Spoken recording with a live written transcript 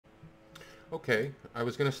Okay, I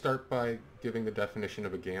was going to start by giving the definition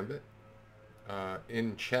of a gambit.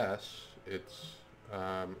 In chess, it's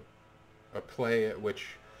um, a play at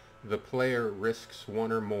which the player risks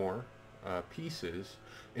one or more pieces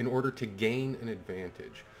in order to gain an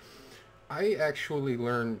advantage. I actually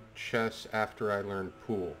learned chess after I learned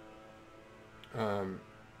pool. Um,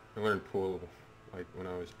 I learned pool like when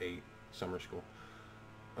I was 8, summer school.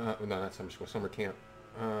 No, not summer school, summer camp.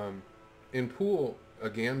 Um, in pool, a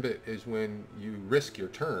gambit is when you risk your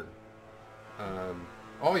turn. Um,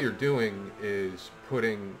 all you're doing is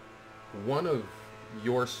putting one of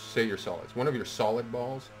your, say your solids, one of your solid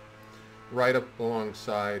balls right up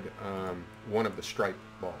alongside one of the strike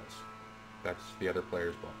balls. That's the other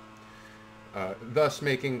player's ball. Thus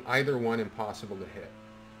making either one impossible to hit.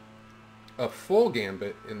 A full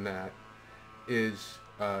gambit in that is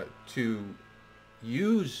to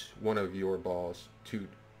use one of your balls to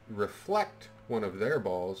reflect one of their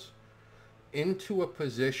balls into a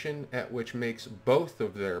position at which makes both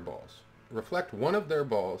of their balls. Reflect one of their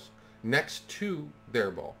balls next to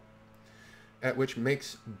their ball, at which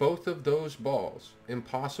makes both of those balls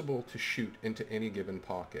impossible to shoot into any given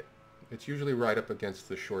pocket. It's usually right up against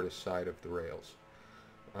the shortest side of the rails.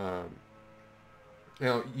 Um,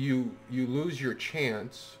 Now, you lose your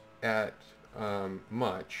chance at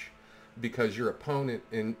much because your opponent,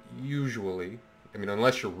 and usually, I mean,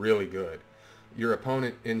 unless you're really good, your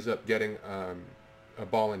opponent ends up getting a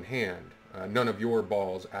ball in hand. None of your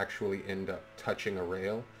balls actually end up touching a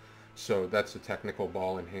rail, so that's a technical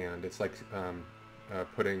ball in hand. It's like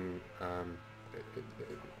putting,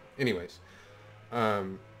 anyways,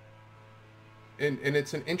 um, and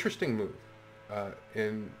it's an interesting move,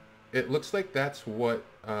 and it looks like that's what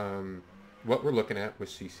we're looking at with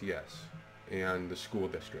CCS and the school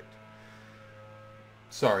district.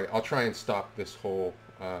 Sorry, I'll try and stop this whole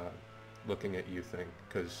looking at you thing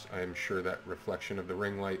because I'm sure that reflection of the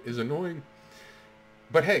ring light is annoying.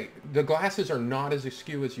 But hey, the glasses are not as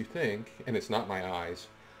askew as you think, and it's not my eyes.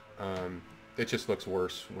 It just looks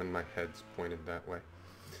worse when my head's pointed that way.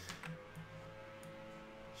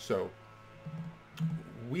 So,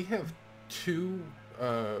 we have two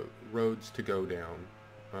roads to go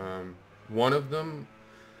down. One of them,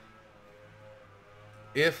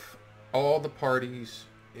 if all the parties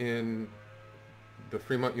in the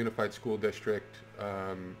Fremont Unified School District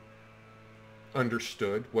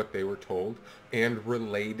understood what they were told and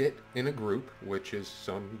relayed it in a group, which is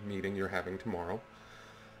some meeting you're having tomorrow,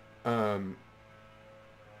 then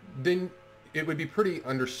it would be pretty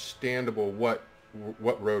understandable what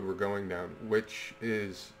road we're going down, which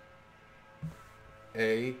is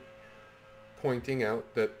A, pointing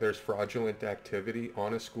out that there's fraudulent activity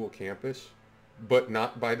on a school campus, but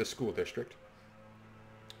not by the school district.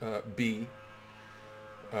 B,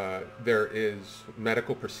 there is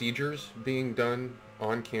medical procedures being done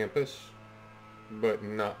on campus, but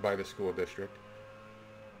not by the school district.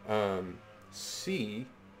 C,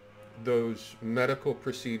 those medical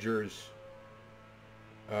procedures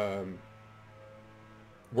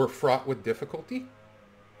were fraught with difficulty,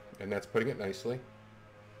 and that's putting it nicely.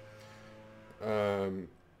 That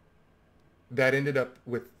ended up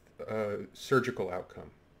with a surgical outcome.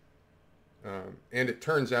 And it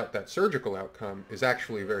turns out that surgical outcome is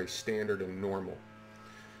actually very standard and normal,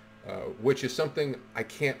 which is something I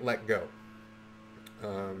can't let go.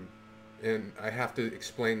 And I have to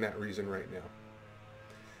explain that reason right now.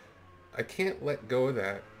 I can't let go of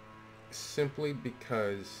that simply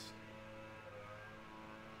because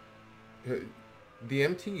the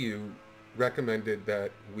MTU recommended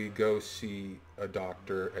that we go see a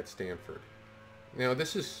doctor at Stanford. Now,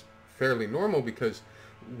 this is fairly normal because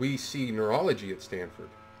we see neurology at Stanford.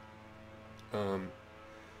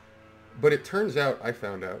 But it turns out, I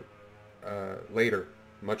found out later,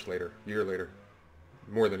 much later, a year later,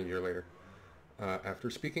 more than a year later, after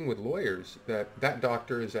speaking with lawyers, that that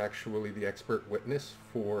doctor is actually the expert witness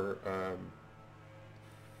for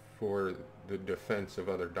the defense of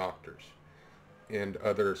other doctors and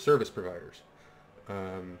other service providers.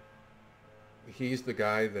 He's the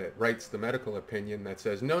guy that writes the medical opinion that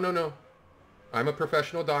says, no, no, no, I'm a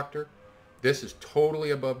professional doctor. This is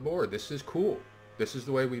totally above board. This is cool. This is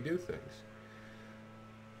the way we do things.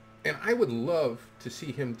 And I would love to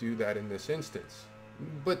see him do that in this instance.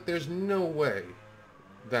 But there's no way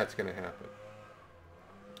that's going to happen.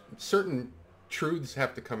 Certain truths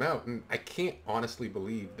have to come out, and I can't honestly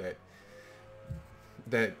believe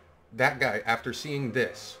that guy, after seeing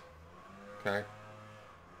this, okay,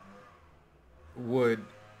 would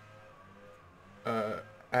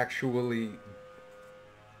actually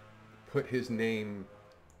put his name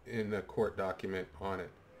in a court document on it.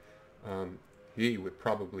 he would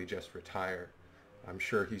probably just retire. I'm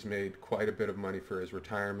sure he's made quite a bit of money for his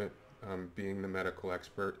retirement, being the medical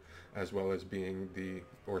expert as well as being the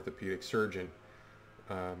orthopedic surgeon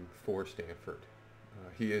for Stanford.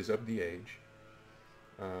 He is of the age,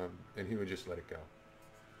 and he would just let it go.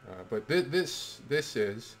 But this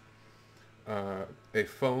is a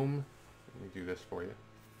foam. Let me do this for you.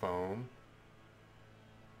 Foam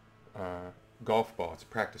golf ball. It's a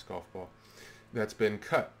practice golf ball that's been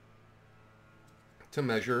cut to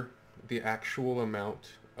measure the actual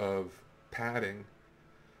amount of padding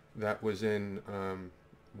that was in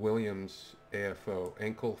Williams' AFO,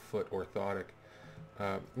 ankle foot orthotic.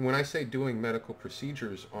 When I say doing medical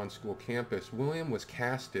procedures on school campus, William was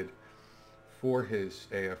casted for his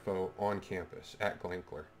AFO on campus at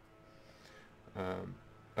Glankler.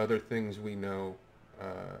 Other things we know,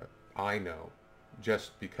 I know,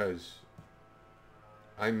 just because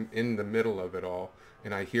I'm in the middle of it all,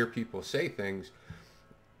 and I hear people say things,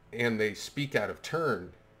 and they speak out of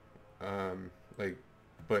turn,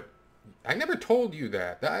 but I never told you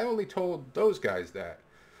that. I only told those guys that.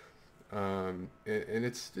 And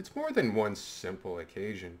it's more than one simple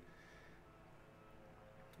occasion.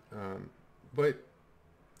 But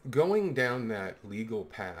going down that legal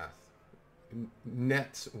path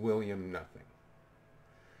nets William nothing.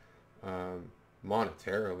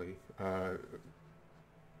 Monetarily,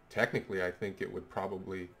 technically, I think it would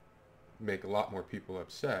probably make a lot more people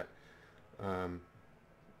upset,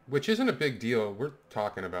 which isn't a big deal. We're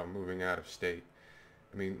talking about moving out of state.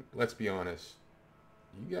 I mean, let's be honest.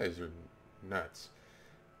 You guys are nuts.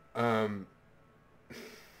 It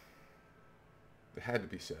had to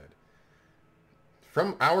be said.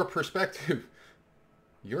 From our perspective,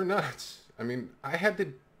 you're nuts. I mean, I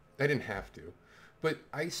didn't have to, but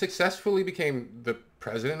I successfully became the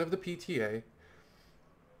president of the PTA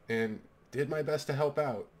and did my best to help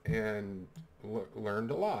out and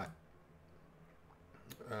learned a lot.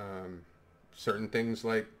 Certain things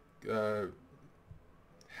like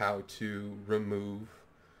how to remove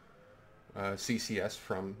CCS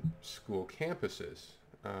from school campuses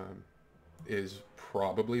is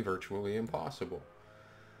probably virtually impossible.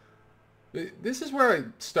 This is where I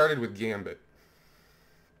started with Gambit,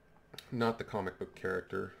 not the comic book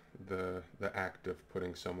character, the act of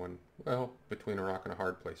putting someone, well, between a rock and a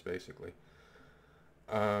hard place, basically.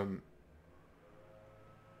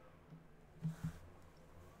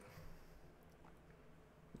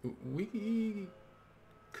 We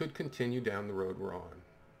could continue down the road we're on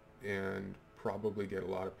and probably get a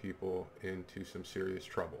lot of people into some serious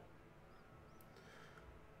trouble.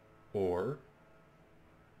 Or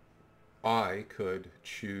I could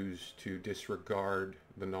choose to disregard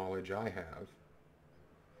the knowledge I have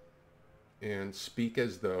and speak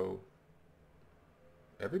as though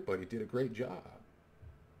everybody did a great job.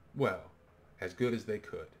 Well, as good as they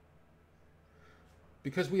could.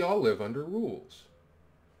 Because we all live under rules.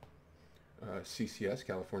 CCS,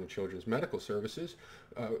 California Children's Medical Services,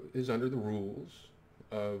 is under the rules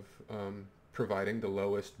of providing the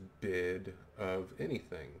lowest bid of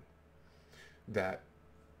anything that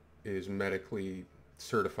is medically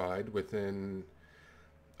certified within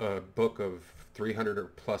a book of 300 or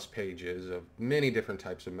plus pages of many different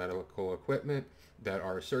types of medical equipment that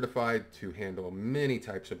are certified to handle many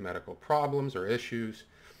types of medical problems or issues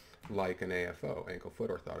like an AFO, ankle foot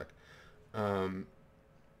orthotic.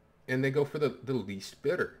 And they go for the least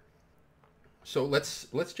bidder. So let's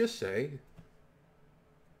just say,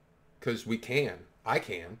 because I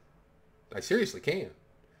seriously can.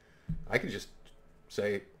 I could just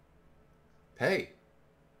say, hey,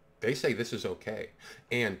 they say this is okay.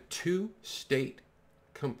 And two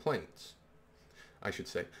complaints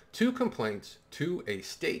to a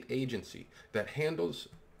state agency that handles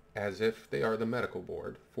as if they are the medical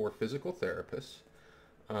board for physical therapists.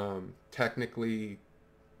 Technically,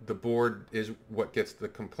 the board is what gets the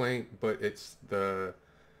complaint, but it's the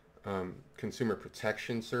Consumer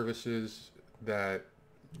Protection Services that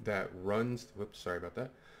runs. Whoops, sorry about that.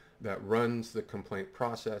 That runs the complaint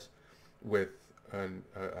process with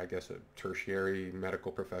I guess a tertiary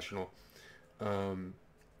medical professional.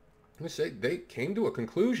 Let's say they came to a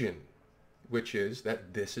conclusion, which is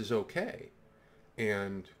that this is okay,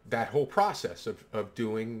 and that whole process of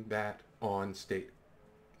doing that on state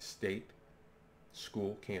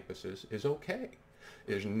school campuses is okay.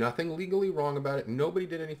 There's nothing legally wrong about it. Nobody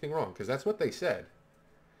did anything wrong, because that's what they said.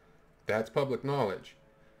 That's public knowledge.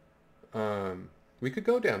 We could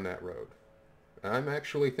go down that road. I'm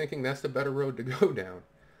actually thinking that's the better road to go down.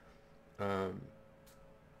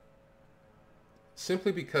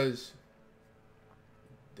 Simply because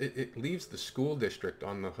it leaves the school district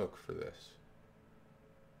on the hook for this.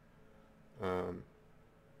 Um,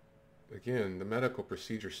 Again, the medical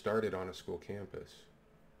procedure started on a school campus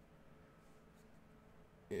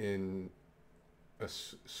in a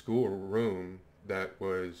school room that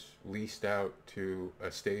was leased out to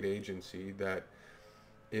a state agency that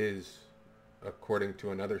is, according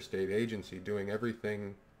to another state agency, doing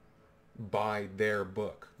everything by their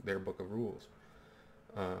book of rules.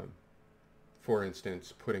 Um, for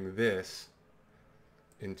instance, putting this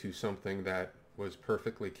into something that was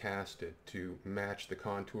perfectly casted to match the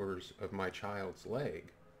contours of my child's leg.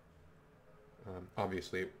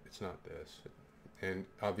 Obviously, it's not this. And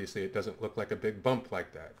obviously, it doesn't look like a big bump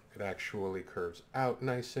like that. It actually curves out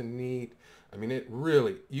nice and neat. I mean, it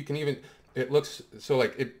really, you can even, it looks, so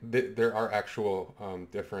like, there are actual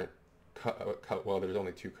different, well, there's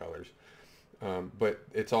only two colors. But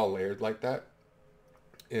it's all layered like that.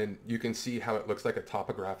 And you can see how it looks like a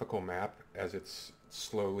topographical map as it's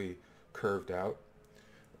slowly curved out.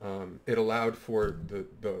 It allowed for the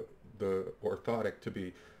orthotic to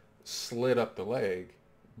be slid up the leg,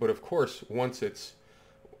 but of course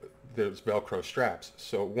there's Velcro straps.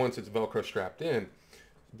 So once it's Velcro strapped in,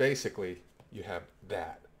 basically you have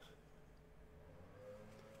that.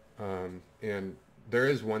 And there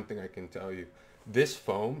is one thing I can tell you: this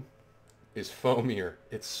foam is foamier.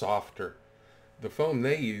 It's softer. The foam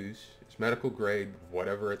they use is medical grade,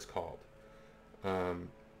 whatever it's called.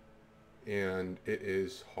 And it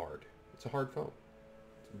is hard. It's a hard foam.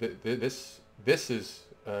 This is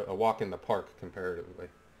a walk in the park comparatively.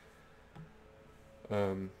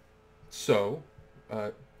 So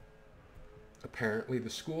apparently the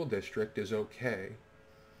school district is okay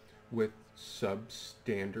with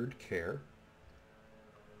substandard care.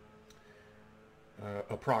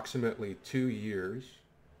 Approximately 2 years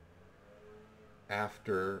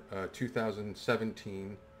after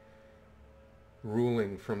 2017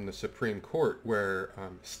 ruling from the Supreme Court where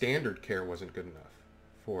standard care wasn't good enough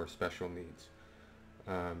for special needs.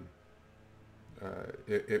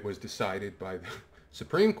 It was decided by the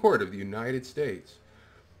Supreme Court of the United States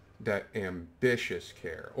that ambitious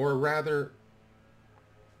care, or rather,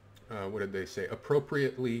 what did they say?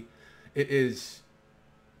 Appropriately, it is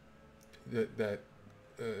that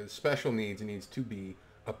special needs to be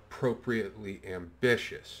appropriately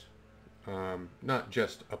ambitious, not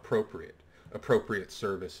just appropriate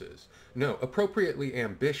services. No, appropriately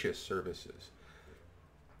ambitious services.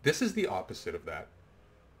 This is the opposite of that.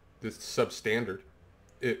 This substandard,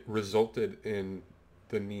 it resulted in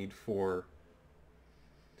the need for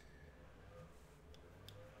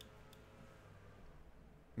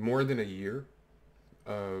more than a year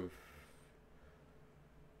of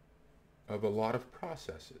a lot of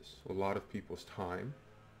processes, a lot of people's time,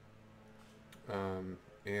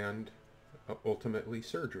 and ultimately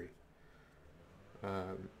surgery.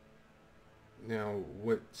 Now,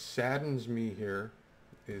 what saddens me here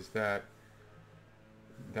is that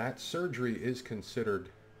surgery is considered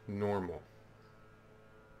normal.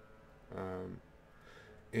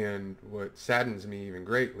 And what saddens me even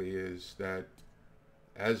greatly is that,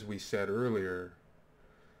 as we said earlier,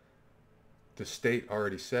 the state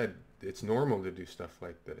already said it's normal to do stuff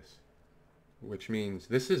like this, which means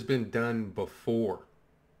this has been done before.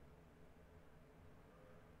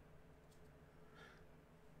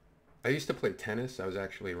 I used to play tennis. I was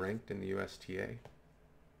actually ranked in the USTA.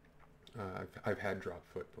 I've had drop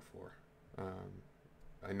foot before.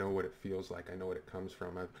 I know what it feels like. I know what it comes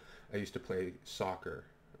from. I used to play soccer.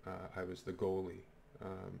 I was the goalie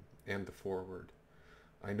and the forward.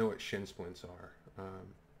 I know what shin splints are.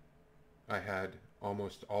 I had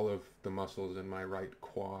almost all of the muscles in my right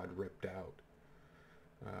quad ripped out.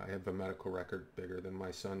 I have a medical record bigger than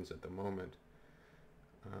my son's at the moment.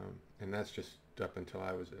 And that's just up until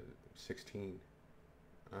I was 16.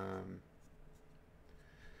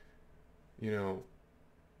 You know,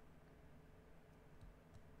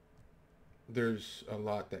 there's a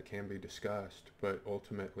lot that can be discussed, but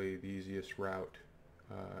ultimately the easiest route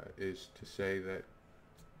is to say that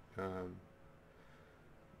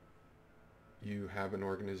you have an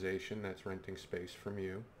organization that's renting space from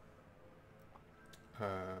you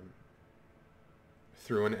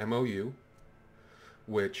through an MOU,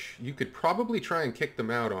 which you could probably try and kick them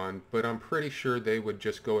out on, but I'm pretty sure they would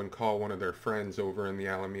just go and call one of their friends over in the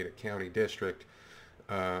Alameda County District,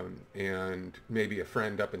 and maybe a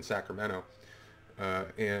friend up in Sacramento,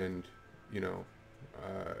 and, you know,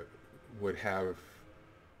 would have,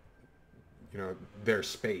 you know, their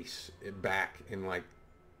space back in like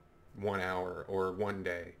 1 hour or 1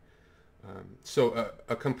 day. So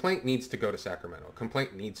a complaint needs to go to Sacramento. A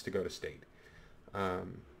complaint needs to go to state.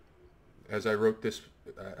 As I wrote this,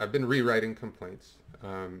 I've been rewriting complaints.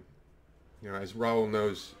 You know, as Raul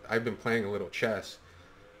knows, I've been playing a little chess,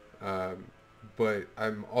 um, but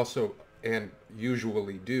I'm also and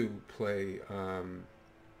usually do play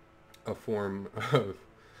a form of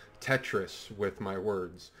Tetris with my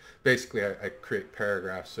words. Basically, I create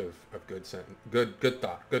paragraphs of good sentence, good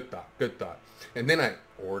thought, good thought, good thought, and then I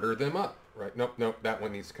order them up. Right? Nope, nope. That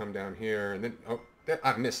one needs to come down here, and then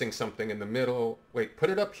I'm missing something in the middle. Wait, put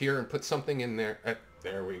it up here and put something in there.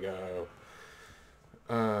 There we go.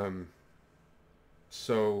 Um,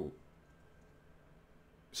 so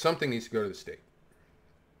something needs to go to the state,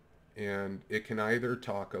 and it can either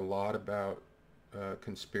talk a lot about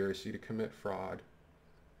conspiracy to commit fraud,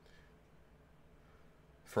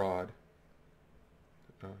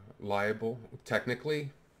 uh, liable,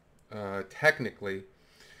 technically,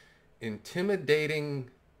 intimidating,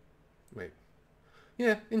 wait,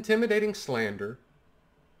 yeah, intimidating slander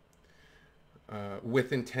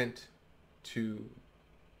with intent to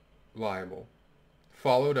libel,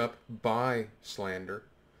 followed up by slander.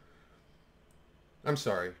 I'm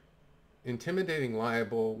sorry, intimidating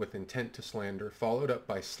libel with intent to slander, followed up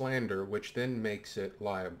by slander, which then makes it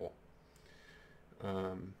liable.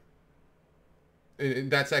 Um,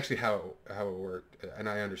 and that's actually how it worked. And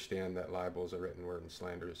I understand that libel is a written word and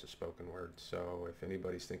slander is a spoken word. So if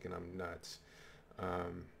anybody's thinking I'm nuts,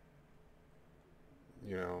 um,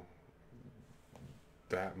 you know,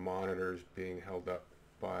 that monitor's being held up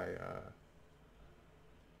by,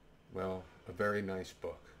 well, a very nice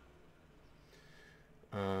book.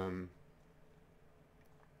 Um,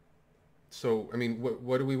 so, I mean,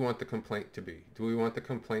 what do we want the complaint to be? Do we want the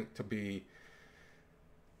complaint to be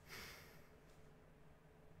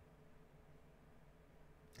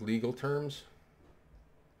legal terms?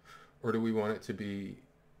 Or do we want it to be,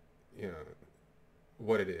 you know,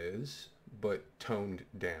 what it is, but toned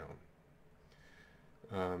down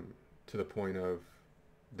to the point of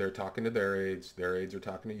they're talking to their aides are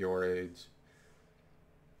talking to your aides,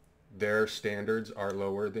 their standards are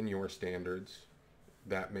lower than your standards.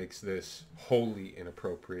 That makes this wholly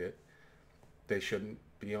inappropriate. They shouldn't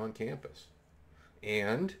be on campus.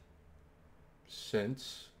 And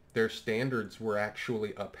since their standards were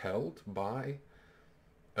actually upheld by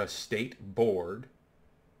a state board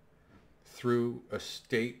through a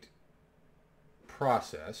state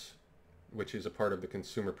process, which is a part of the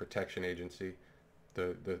Consumer Protection Agency,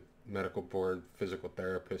 the medical board, physical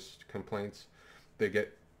therapist complaints, they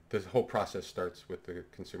get, this whole process starts with the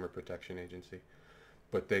Consumer Protection Agency,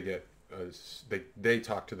 but they get, they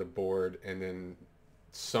talk to the board, and then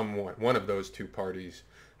one of those two parties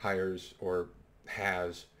hires or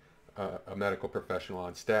has a medical professional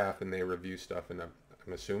on staff, and they review stuff, and I'm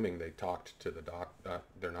assuming they talked to the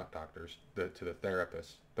they're not doctors, to the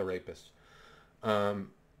therapists, the rapists.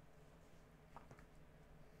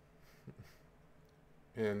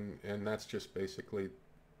 And that's just basically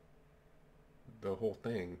the whole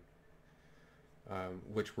thing.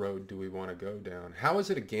 Which road do we want to go down? How is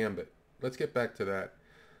it a gambit? Let's get back to that.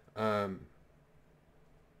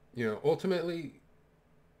 You know, ultimately,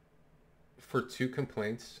 for two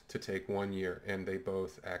complaints to take 1 year, and they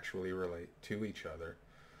both actually relate to each other.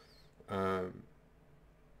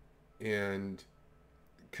 And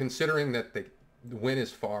considering that they went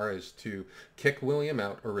as far as to kick William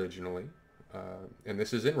out originally, and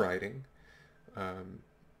this is in writing,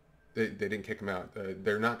 they didn't kick him out.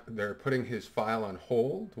 They're putting his file on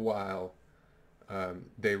hold while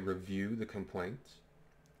they review the complaints.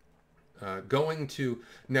 Going to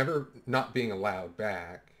never not being allowed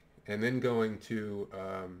back, and then going to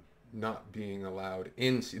not being allowed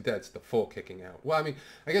in. That's the full kicking out. Well, I mean,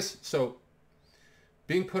 I guess so.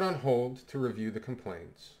 Being put on hold to review the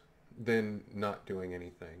complaints, then not doing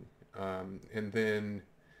anything, and then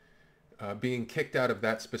being kicked out of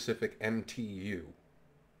that specific MTU.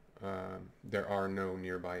 There are no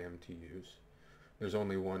nearby MTUs. There's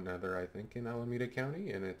only one other, I think, in Alameda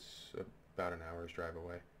County, and it's about an hour's drive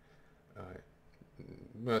away.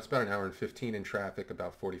 Well, it's about an hour and 15 in traffic,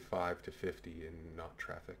 about 45 to 50 in not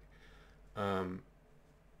traffic.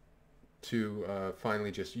 To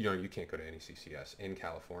finally just, you know, you can't go to any CCS in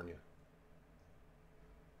California.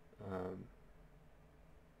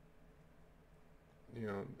 You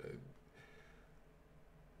know,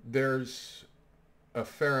 there's a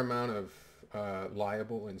fair amount of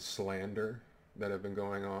libel and slander that have been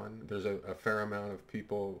going on. There's a fair amount of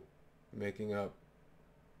people making up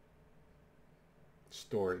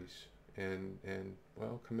stories and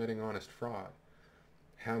well, committing honest fraud.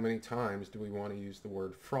 How many times do we want to use the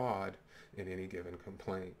word fraud in any given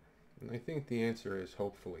complaint? And I think the answer is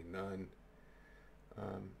hopefully none.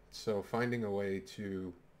 So finding a way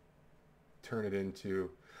to turn it into,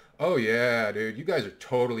 oh yeah, dude, you guys are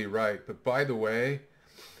totally right. But by the way,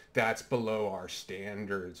 that's below our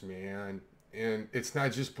standards, man. And it's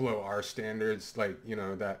not just below our standards, like,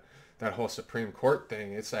 that whole Supreme Court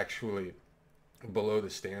thing. It's actually below the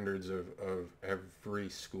standards of every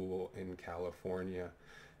school in California.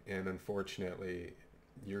 And unfortunately,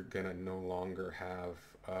 you're going to no longer have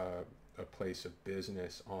a place of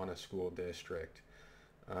business on a school district.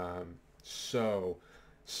 So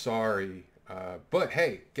sorry. But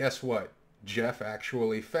hey, guess what? Jeff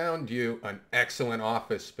actually found you an excellent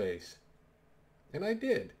office space. And I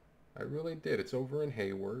did. I really did. It's over in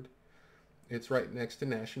Hayward. It's right next to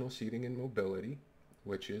National Seating and Mobility,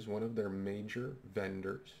 which is one of their major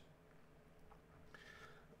vendors.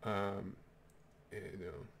 Um,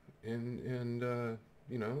 and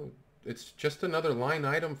it's just another line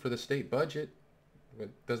item for the state budget. It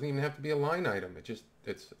doesn't even have to be a line item.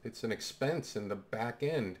 It's an expense in the back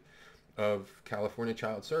end of California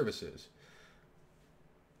Child Services.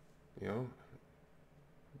 You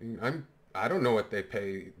know, I don't know what they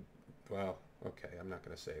pay. Well, okay, I'm not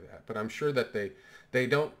going to say that, but I'm sure that they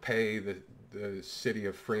don't pay the city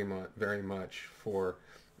of Fremont very much for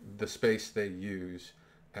the space they use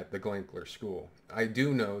at the Glinkler School. I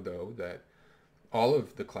do know, though, that all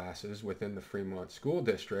of the classes within the Fremont School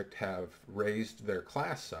District have raised their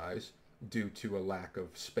class size due to a lack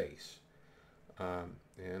of space.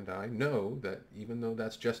 And I know that even though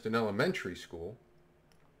that's just an elementary school,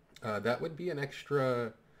 that would be an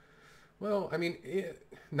extra, well, I mean,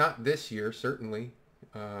 not this year, certainly.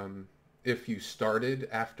 If you started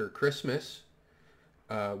after Christmas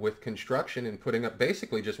with construction and putting up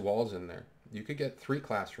basically just walls in there, you could get 3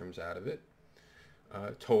 classrooms out of it,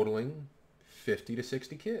 totaling 50 to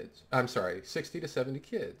 60 kids. I'm sorry, 60 to 70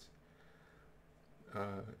 kids.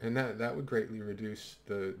 And that would greatly reduce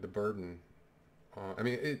the burden. I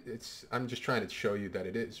mean, I'm just trying to show you that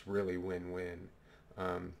it is really win-win.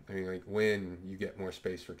 I mean, like, when you get more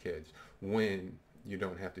space for kids, when you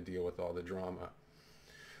don't have to deal with all the drama,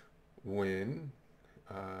 when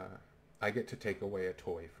I get to take away a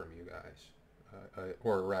toy from you guys,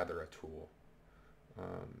 or rather a tool.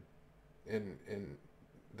 And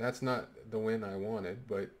that's not the win I wanted,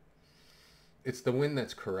 but it's the win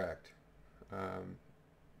that's correct.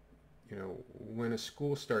 When a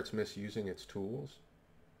school starts misusing its tools,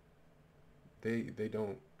 they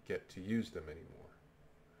don't get to use them anymore.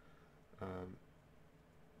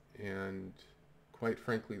 And quite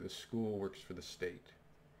frankly, the school works for the state,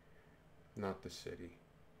 not the city.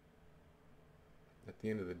 At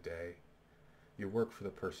the end of the day, you work for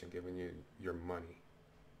the person giving you your money.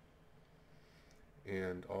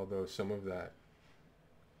 And although some of that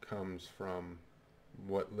comes from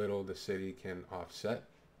what little the city can offset,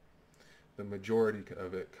 the majority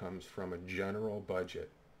of it comes from a general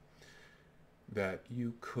budget that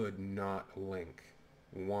you could not link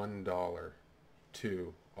 $1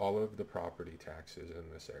 to all of the property taxes in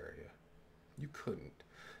this area. You couldn't.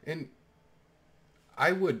 And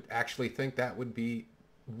I would actually think that would be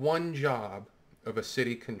one job of a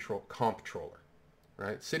city comptroller,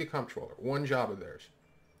 right? City comptroller, one job of theirs.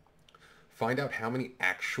 Find out how many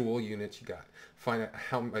actual units you got. Find out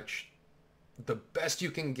how much, the best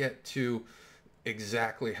you can get to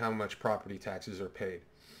exactly how much property taxes are paid.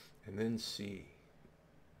 And then see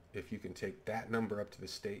if you can take that number up to the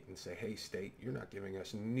state and say, hey, state, you're not giving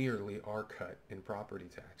us nearly our cut in property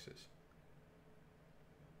taxes.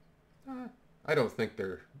 I don't think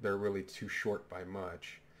they're really too short by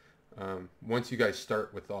much. Once you guys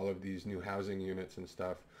start with all of these new housing units and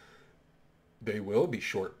stuff, they will be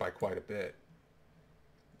short by quite a bit.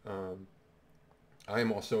 I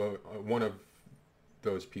am also one of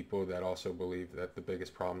those people that also believe that the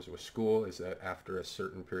biggest problems with school is that after a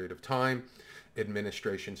certain period of time,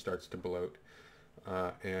 administration starts to bloat,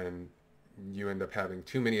 and you end up having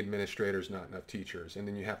too many administrators, not enough teachers, and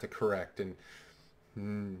then you have to correct, and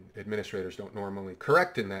administrators don't normally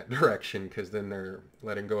correct in that direction because then they're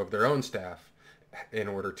letting go of their own staff in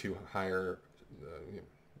order to hire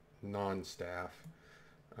non-staff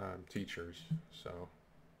teachers. So,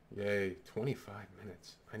 yay, 25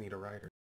 minutes. I need a writer.